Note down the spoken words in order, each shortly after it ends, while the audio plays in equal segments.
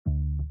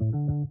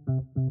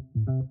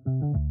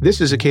This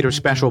is a Cato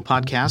Special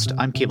podcast.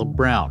 I'm Caleb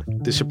Brown.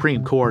 The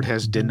Supreme Court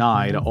has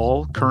denied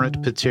all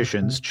current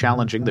petitions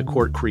challenging the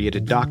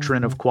court-created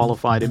doctrine of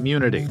qualified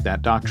immunity.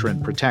 That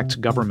doctrine protects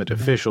government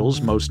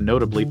officials, most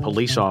notably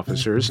police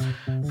officers,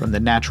 from the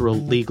natural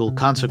legal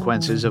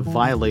consequences of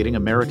violating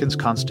Americans'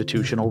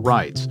 constitutional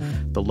rights.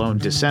 The lone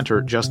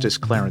dissenter, Justice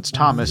Clarence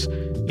Thomas,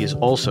 is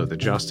also the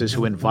justice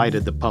who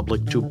invited the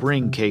public to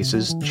bring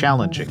cases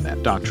challenging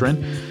that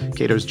doctrine.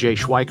 Cato's Jay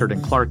Schweikert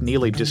and Clark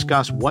Neely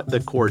discuss what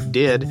the court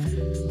did,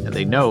 and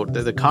they note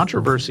that the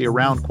controversy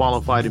around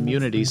qualified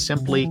immunity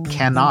simply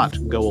cannot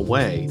go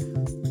away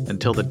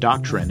until the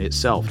doctrine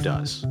itself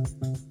does.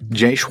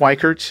 Jay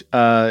Schweikert,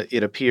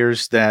 it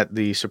appears that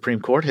the Supreme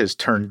Court has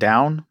turned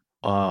down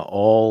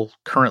all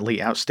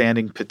currently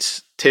outstanding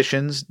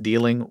petitions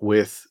dealing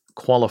with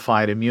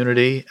qualified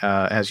immunity.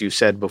 As you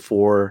said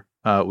before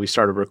we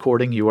started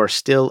recording, you are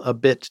still a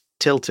bit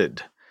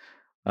tilted.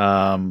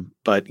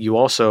 But you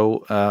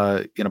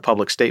also, in a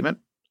public statement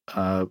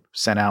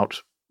sent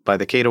out by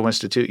the Cato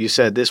Institute, you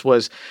said this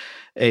was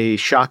a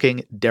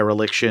shocking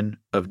dereliction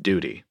of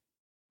duty.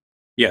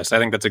 Yes, I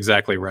think that's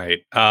exactly right.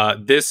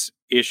 This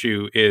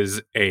issue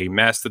is a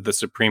mess that the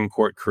Supreme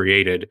Court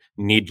created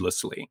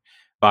needlessly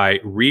by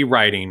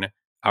rewriting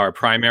our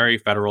primary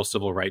federal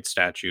civil rights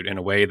statute in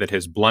a way that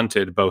has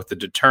blunted both the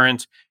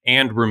deterrent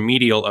and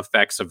remedial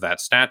effects of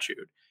that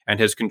statute and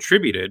has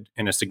contributed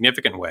in a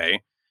significant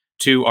way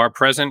to our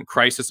present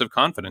crisis of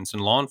confidence in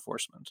law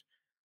enforcement.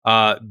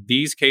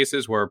 These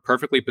cases were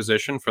perfectly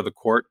positioned for the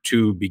court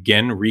to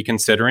begin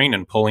reconsidering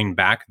and pulling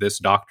back this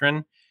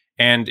doctrine.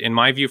 And in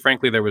my view,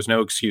 frankly, there was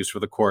no excuse for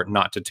the court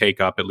not to take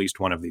up at least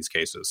one of these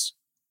cases.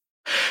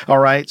 All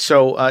right.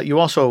 So you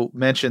also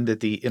mentioned that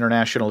the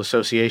International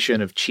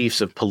Association of Chiefs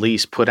of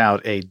Police put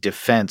out a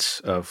defense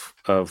of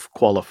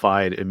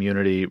qualified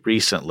immunity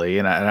recently,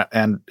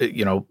 and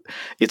you know,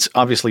 it's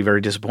obviously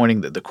very disappointing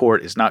that the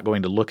court is not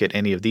going to look at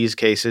any of these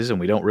cases, and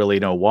we don't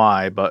really know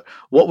why. But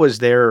what was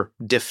their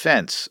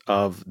defense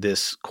of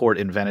this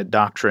court-invented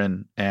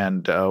doctrine,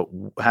 and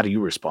how do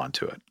you respond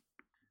to it?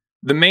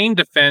 The main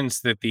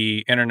defense that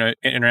the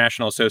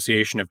International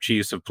Association of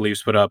Chiefs of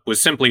Police put up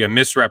was simply a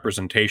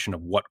misrepresentation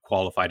of what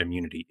qualified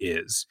immunity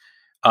is.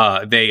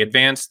 They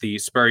advanced the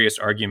spurious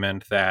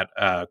argument that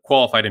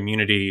qualified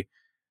immunity,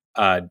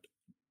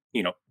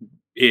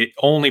 it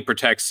only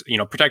protects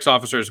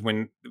officers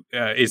when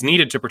is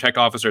needed to protect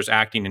officers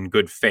acting in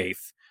good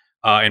faith,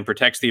 and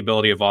protects the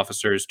ability of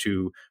officers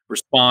to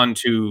respond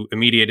to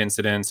immediate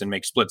incidents and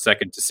make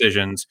split-second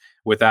decisions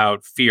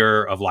without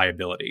fear of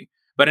liability.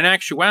 But in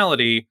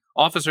actuality,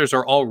 officers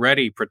are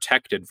already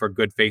protected for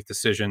good faith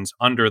decisions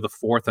under the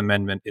Fourth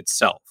Amendment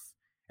itself.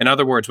 In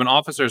other words, when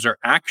officers are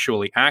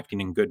actually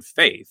acting in good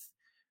faith,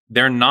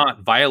 they're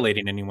not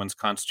violating anyone's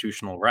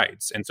constitutional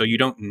rights. And so you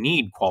don't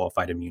need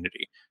qualified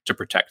immunity to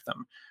protect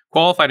them.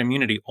 Qualified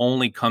immunity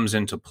only comes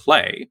into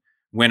play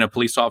when a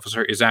police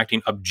officer is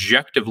acting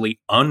objectively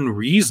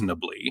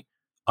unreasonably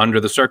under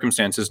the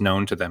circumstances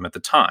known to them at the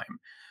time.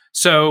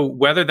 So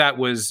whether that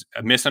was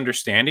a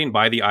misunderstanding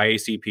by the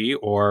IACP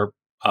or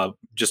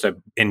just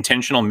an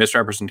intentional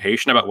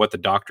misrepresentation about what the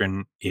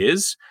doctrine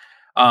is,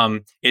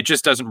 it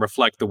just doesn't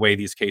reflect the way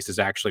these cases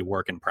actually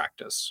work in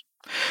practice.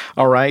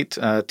 All right.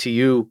 To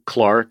you,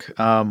 Clark,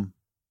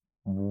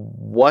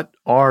 what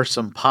are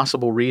some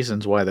possible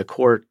reasons why the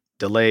court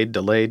delayed,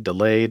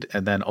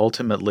 and then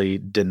ultimately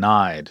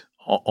denied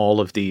all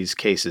of these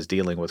cases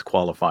dealing with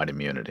qualified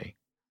immunity?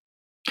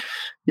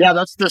 Yeah,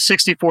 that's the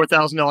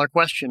 $64,000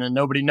 question, and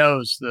nobody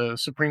knows. The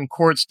Supreme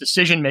Court's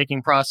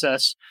decision-making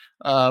process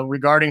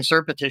regarding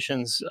cert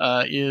petitions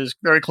is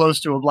very close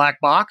to a black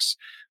box.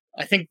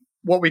 I think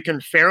what we can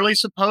fairly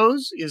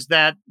suppose is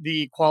that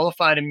the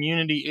qualified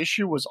immunity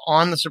issue was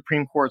on the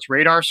Supreme Court's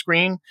radar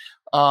screen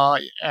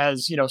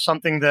as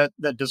something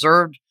that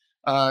deserved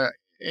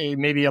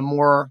maybe a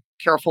more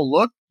careful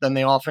look than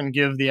they often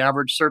give the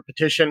average cert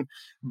petition.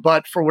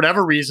 But for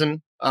whatever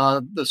reason,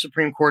 the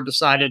Supreme Court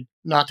decided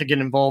not to get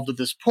involved at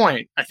this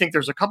point. I think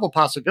there's a couple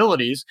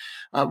possibilities.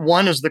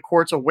 One is the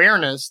court's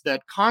awareness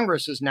that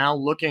Congress is now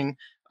looking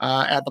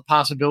at the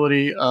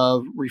possibility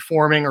of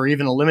reforming or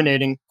even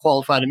eliminating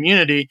qualified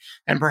immunity,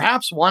 and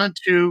perhaps wanted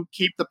to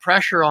keep the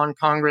pressure on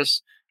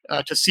Congress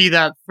to see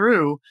that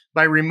through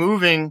by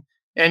removing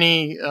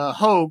any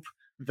hope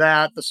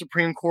that the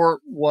Supreme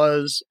Court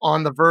was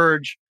on the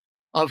verge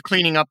of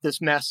cleaning up this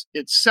mess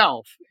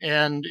itself.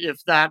 And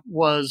if that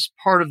was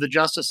part of the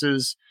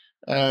justices'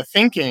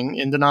 thinking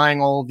in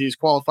denying all of these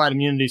qualified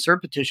immunity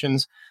cert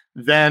petitions,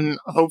 then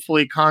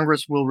hopefully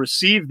Congress will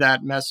receive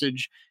that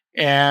message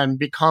and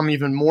become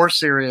even more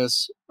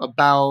serious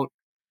about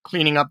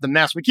cleaning up the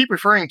mess. We keep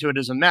referring to it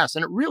as a mess,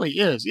 and it really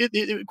is.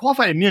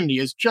 Qualified immunity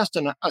is just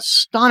an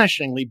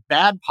astonishingly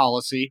bad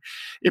policy.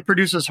 It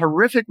produces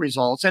horrific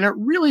results, and it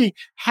really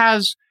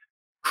has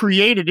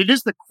it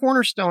is the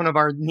cornerstone of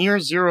our near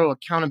zero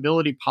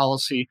accountability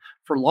policy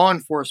for law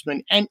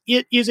enforcement. And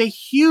it is a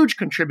huge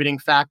contributing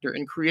factor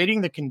in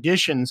creating the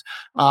conditions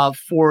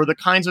for the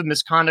kinds of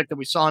misconduct that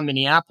we saw in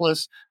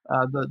Minneapolis,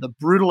 the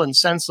brutal and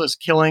senseless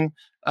killing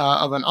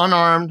of an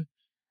unarmed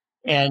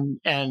and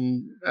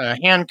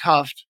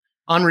handcuffed,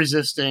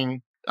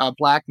 unresisting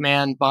black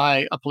man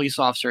by a police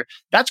officer.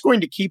 That's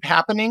going to keep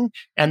happening,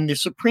 and the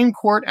Supreme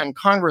Court and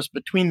Congress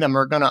between them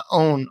are going to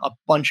own a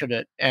bunch of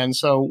it. And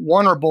so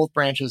one or both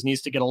branches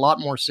needs to get a lot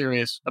more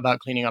serious about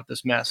cleaning up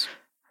this mess.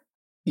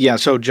 Yeah,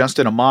 so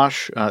Justin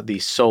Amash, the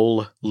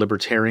sole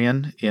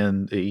libertarian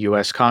in the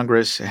U.S.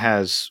 Congress,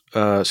 has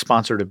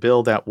sponsored a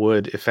bill that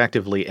would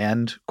effectively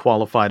end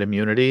qualified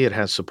immunity. It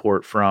has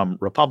support from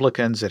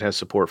Republicans. It has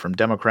support from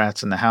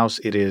Democrats in the House.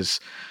 It is,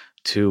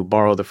 to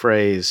borrow the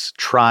phrase,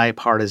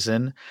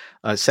 tripartisan.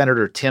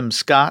 Senator Tim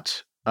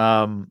Scott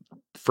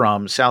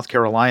from South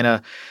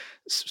Carolina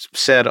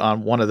said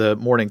on one of the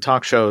morning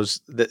talk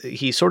shows that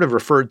he sort of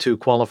referred to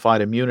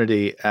qualified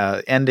immunity,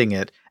 ending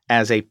it,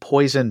 as a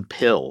poison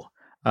pill.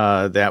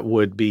 That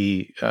would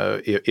be,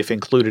 if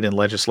included in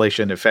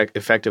legislation,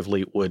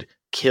 effectively would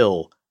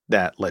kill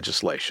that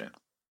legislation.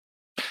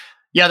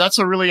 Yeah, that's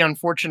a really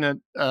unfortunate,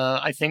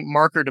 I think,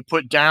 marker to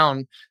put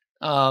down.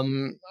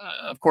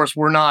 Of course,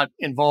 we're not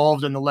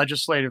involved in the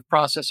legislative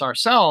process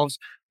ourselves,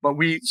 but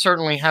we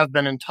certainly have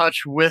been in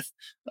touch with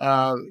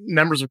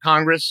members of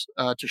Congress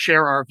to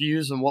share our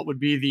views on what would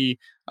be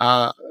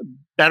the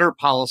better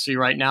policy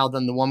right now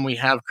than the one we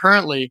have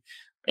currently.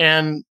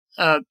 And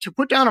to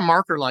put down a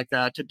marker like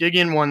that, to dig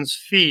in one's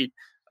feet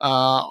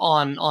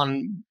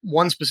on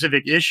one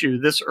specific issue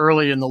this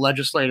early in the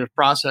legislative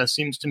process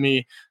seems to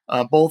me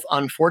both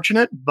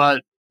unfortunate,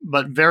 but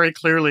very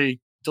clearly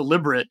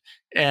deliberate.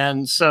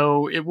 And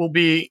so it will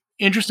be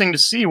interesting to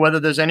see whether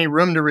there's any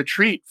room to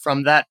retreat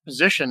from that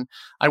position.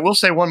 I will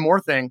say one more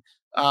thing.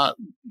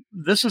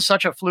 This is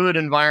such a fluid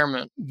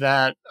environment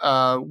that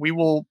we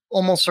will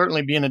almost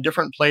certainly be in a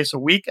different place a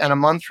week and a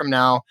month from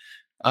now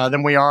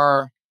than we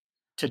are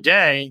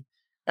today.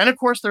 And of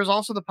course, there's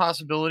also the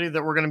possibility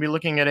that we're going to be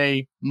looking at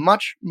a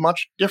much,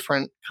 much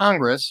different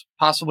Congress,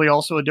 possibly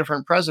also a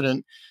different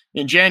president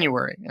in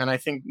January. And I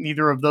think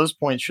neither of those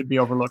points should be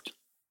overlooked.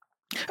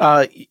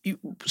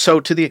 So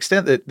to the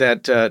extent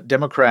that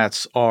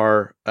Democrats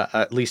are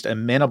at least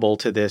amenable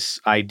to this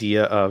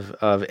idea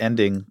of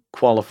ending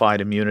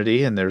qualified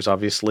immunity, and there's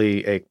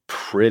obviously a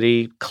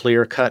pretty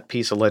clear-cut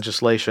piece of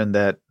legislation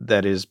that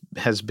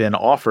has been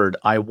offered,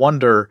 I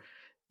wonder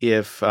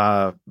if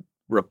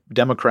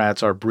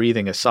Democrats are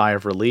breathing a sigh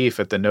of relief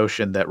at the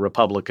notion that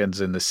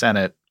Republicans in the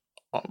Senate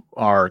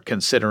are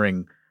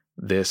considering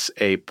this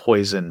a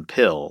poison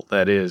pill.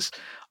 That is,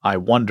 I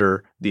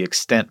wonder the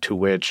extent to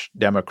which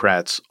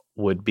Democrats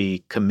would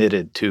be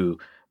committed to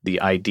the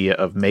idea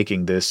of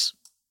making this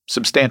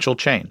substantial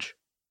change.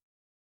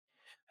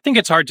 I think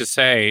it's hard to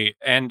say.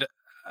 And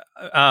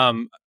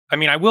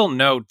I will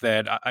note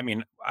that,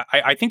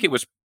 I think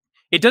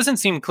it doesn't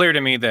seem clear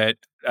to me that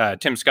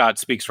Tim Scott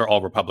speaks for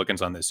all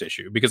Republicans on this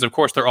issue, because, of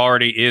course, there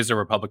already is a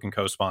Republican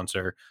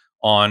co-sponsor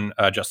on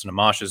Justin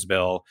Amash's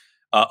bill.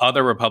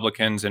 Other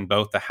Republicans in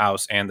both the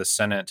House and the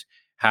Senate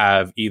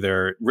have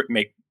either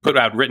put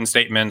out written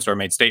statements or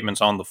made statements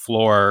on the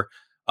floor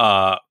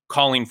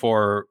calling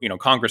for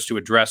Congress to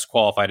address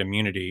qualified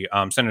immunity.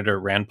 Senator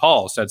Rand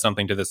Paul said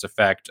something to this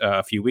effect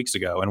a few weeks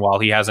ago, and while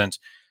he hasn't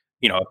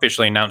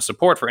officially announced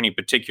support for any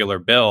particular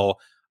bill,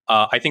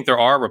 I think there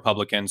are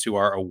Republicans who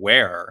are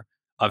aware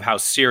of how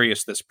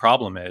serious this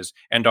problem is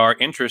and are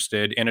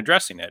interested in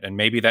addressing it. And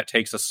maybe that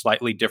takes a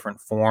slightly different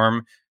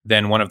form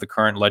than one of the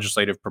current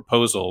legislative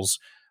proposals.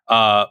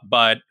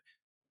 But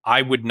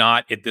I would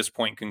not at this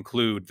point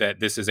conclude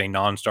that this is a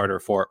non-starter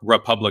for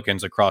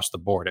Republicans across the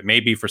board. It may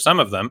be for some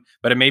of them,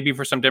 but it may be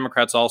for some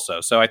Democrats also.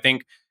 So I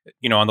think,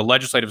 on the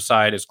legislative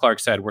side, as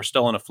Clark said, we're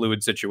still in a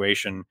fluid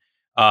situation.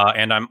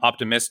 And I'm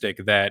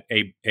optimistic that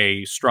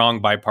a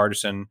strong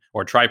bipartisan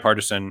or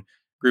tripartisan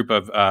group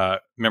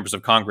of members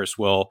of Congress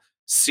will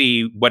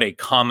see what a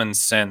common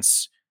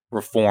sense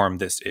reform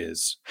this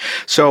is.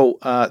 So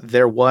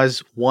there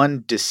was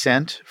one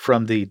dissent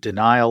from the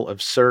denial of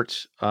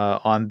cert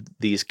on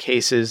these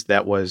cases.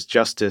 That was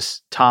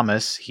Justice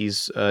Thomas.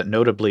 He's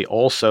notably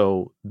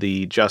also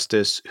the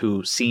justice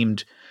who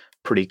seemed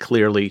pretty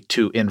clearly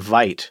to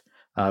invite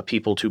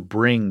people to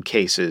bring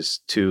cases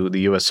to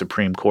the U.S.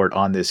 Supreme Court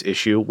on this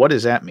issue. What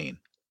does that mean?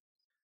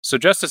 So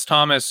Justice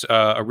Thomas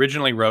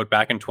originally wrote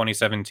back in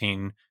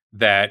 2017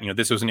 that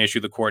this was an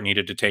issue the court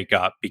needed to take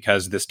up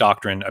because this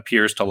doctrine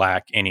appears to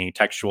lack any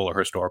textual or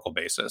historical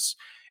basis.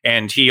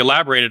 And he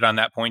elaborated on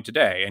that point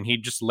today, and he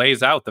just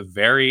lays out the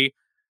very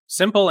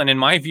simple and, in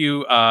my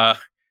view,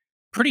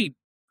 pretty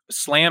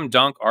slam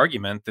dunk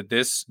argument that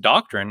this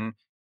doctrine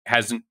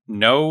has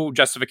no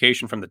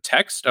justification from the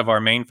text of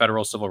our main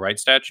federal civil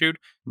rights statute,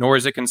 nor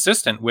is it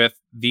consistent with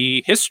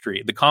the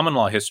history, the common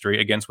law history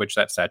against which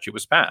that statute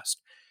was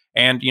passed.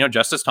 And,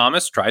 Justice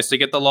Thomas tries to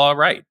get the law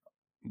right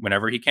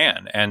whenever he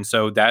can. And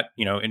so that,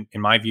 in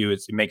my view,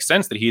 it makes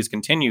sense that he has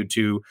continued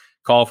to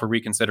call for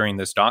reconsidering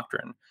this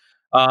doctrine.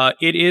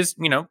 It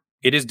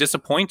is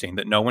disappointing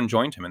that no one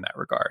joined him in that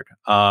regard.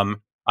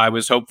 I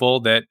was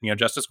hopeful that,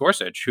 Justice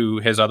Gorsuch,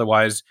 who has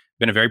otherwise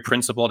been a very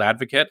principled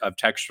advocate of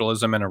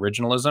textualism and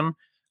originalism,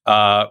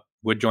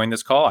 would join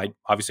this call.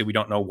 Obviously, we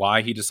don't know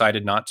why he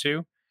decided not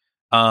to.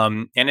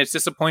 And it's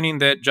disappointing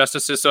that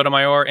Justices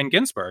Sotomayor and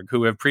Ginsburg,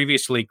 who have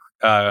previously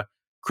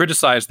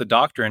criticized the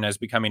doctrine as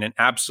becoming an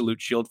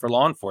absolute shield for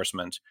law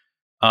enforcement,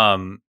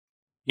 weren't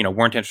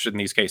interested in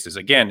these cases.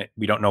 Again,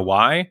 we don't know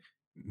why.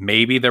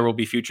 Maybe there will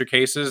be future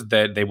cases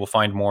that they will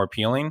find more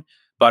appealing.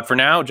 But for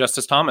now,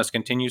 Justice Thomas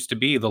continues to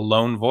be the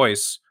lone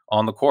voice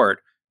on the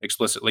court,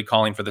 explicitly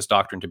calling for this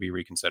doctrine to be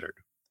reconsidered.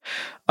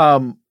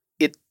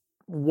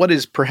 What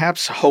is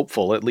perhaps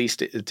hopeful, at least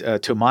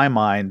to my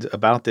mind,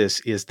 about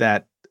this is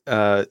that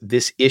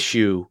this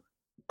issue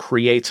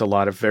creates a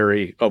lot of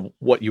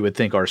what you would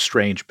think are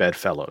strange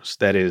bedfellows.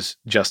 That is,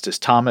 Justice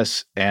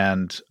Thomas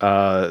and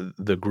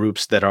the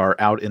groups that are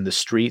out in the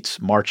streets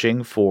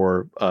marching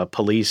for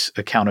police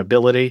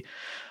accountability,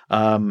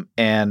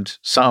 and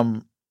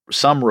some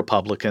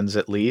Republicans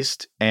at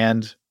least,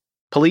 and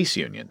police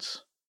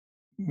unions.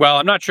 Well,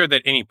 I'm not sure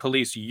that any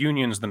police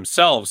unions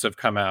themselves have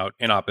come out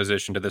in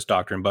opposition to this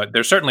doctrine, but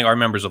there certainly are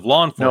members of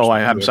law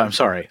enforcement. No, I'm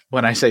sorry.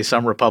 When I say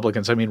some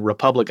Republicans, I mean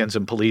Republicans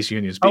and police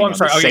unions being on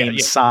the same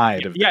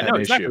side of that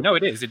exactly. issue. No,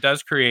 it is. It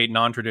does create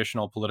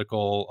non-traditional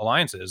political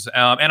alliances.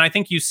 And I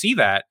think you see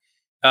that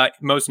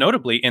most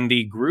notably in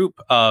the group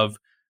of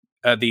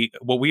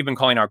what we've been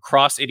calling our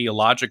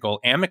cross-ideological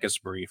amicus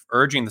brief,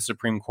 urging the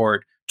Supreme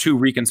Court to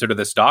reconsider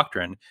this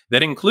doctrine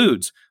that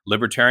includes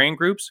libertarian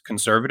groups,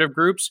 conservative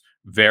groups,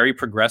 very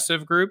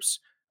progressive groups,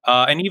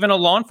 and even a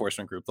law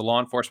enforcement group, the Law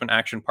Enforcement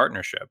Action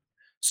Partnership.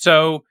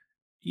 So,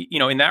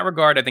 in that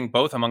regard, I think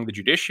both among the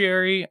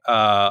judiciary,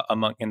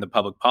 in the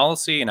public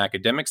policy and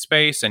academic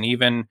space, and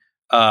even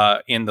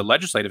in the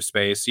legislative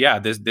space,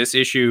 this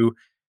issue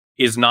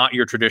is not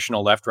your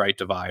traditional left-right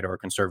divide or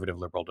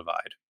conservative-liberal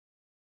divide.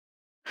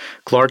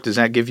 Clark, does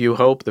that give you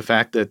hope? The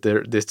fact that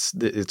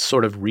it's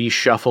sort of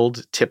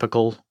reshuffled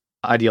typical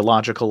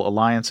ideological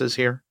alliances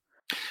here?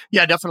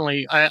 Yeah,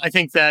 definitely. I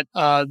think that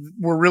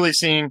we're really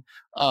seeing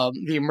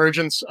the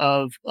emergence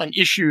of an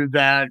issue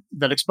that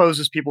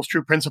exposes people's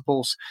true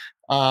principles,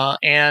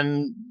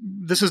 and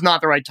this is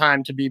not the right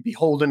time to be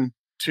beholden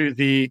to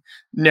the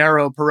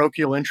narrow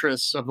parochial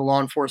interests of the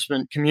law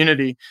enforcement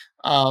community.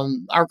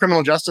 Our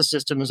criminal justice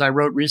system, as I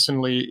wrote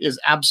recently, is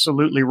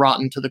absolutely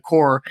rotten to the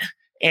core.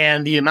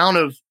 And the amount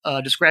of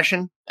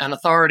discretion and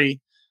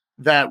authority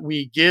that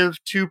we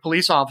give to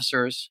police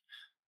officers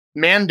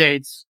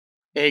mandates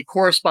a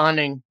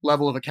corresponding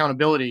level of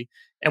accountability.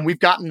 And we've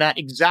gotten that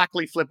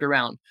exactly flipped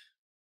around.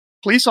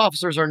 Police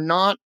officers are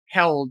not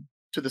held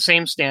to the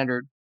same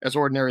standard as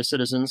ordinary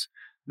citizens.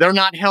 They're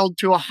not held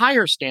to a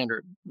higher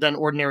standard than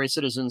ordinary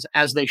citizens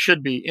as they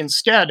should be.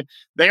 Instead,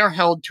 they are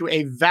held to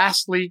a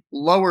vastly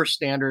lower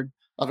standard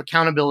of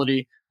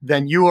accountability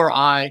than you or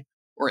I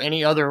or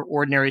any other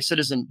ordinary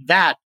citizen.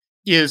 That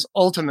is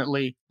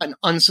ultimately an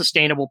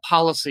unsustainable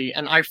policy.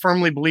 And I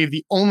firmly believe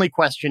the only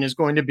question is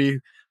going to be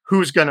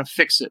who's going to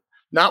fix it.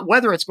 Not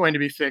whether it's going to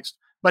be fixed,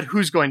 but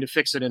who's going to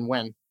fix it and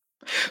when.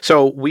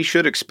 So we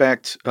should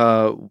expect,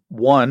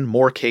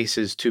 more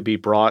cases to be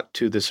brought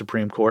to the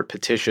Supreme Court,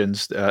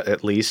 petitions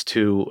at least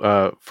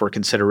for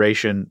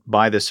consideration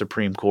by the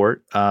Supreme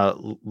Court.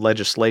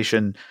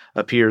 Legislation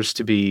appears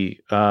to be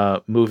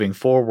moving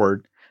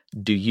forward.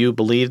 Do you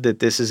believe that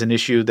this is an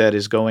issue that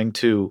is going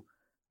to,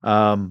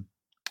 I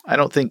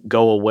don't think,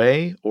 go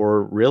away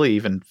or really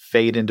even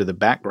fade into the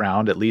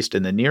background, at least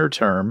in the near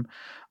term?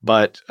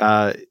 But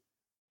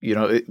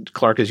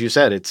Clark, as you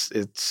said,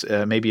 it's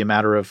maybe a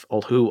matter of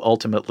who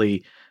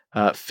ultimately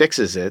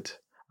fixes it.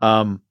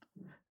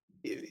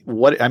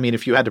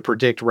 If you had to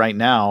predict right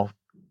now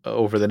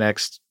over the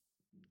next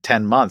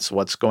 10 months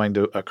what's going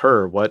to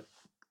occur, what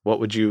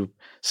would you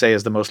say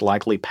is the most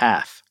likely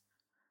path?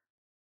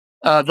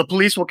 The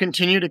police will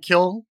continue to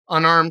kill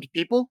unarmed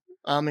people,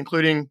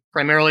 including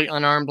primarily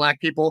unarmed Black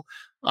people.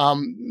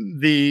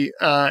 There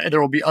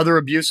will be other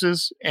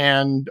abuses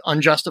and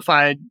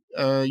unjustified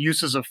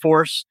uses of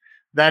force.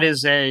 That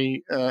is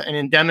an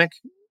endemic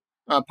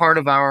part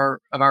of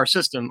our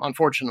system,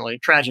 unfortunately,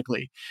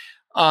 tragically.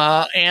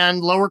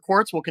 And lower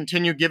courts will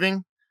continue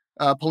giving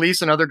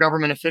police and other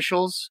government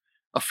officials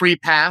a free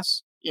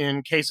pass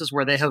in cases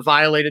where they have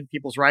violated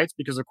people's rights,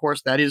 because, of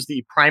course, that is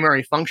the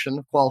primary function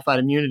of qualified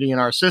immunity in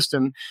our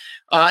system.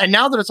 And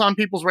now that it's on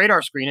people's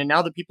radar screen, and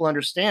now that people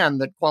understand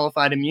that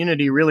qualified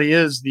immunity really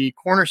is the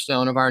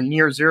cornerstone of our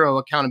near zero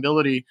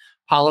accountability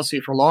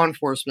policy for law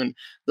enforcement,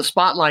 the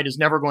spotlight is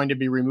never going to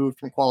be removed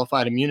from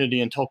qualified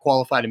immunity until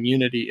qualified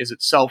immunity is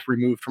itself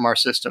removed from our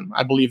system.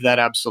 I believe that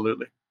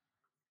absolutely.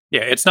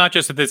 Yeah, it's not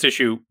just that this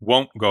issue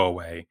won't go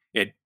away.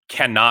 It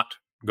cannot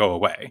go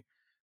away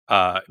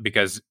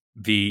because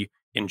the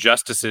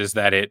injustices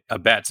that it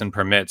abets and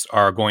permits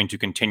are going to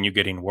continue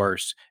getting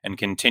worse and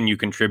continue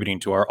contributing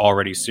to our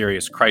already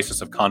serious crisis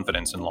of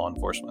confidence in law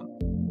enforcement.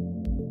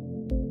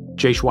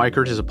 Jay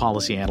Schweikert is a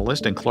policy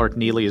analyst, and Clark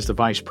Neily is the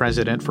vice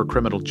president for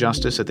criminal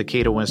justice at the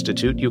Cato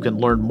Institute. You can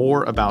learn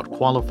more about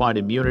qualified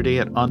immunity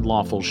at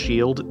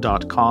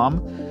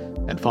unlawfulshield.com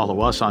and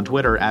follow us on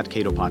Twitter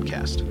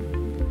 @CatoPodcast.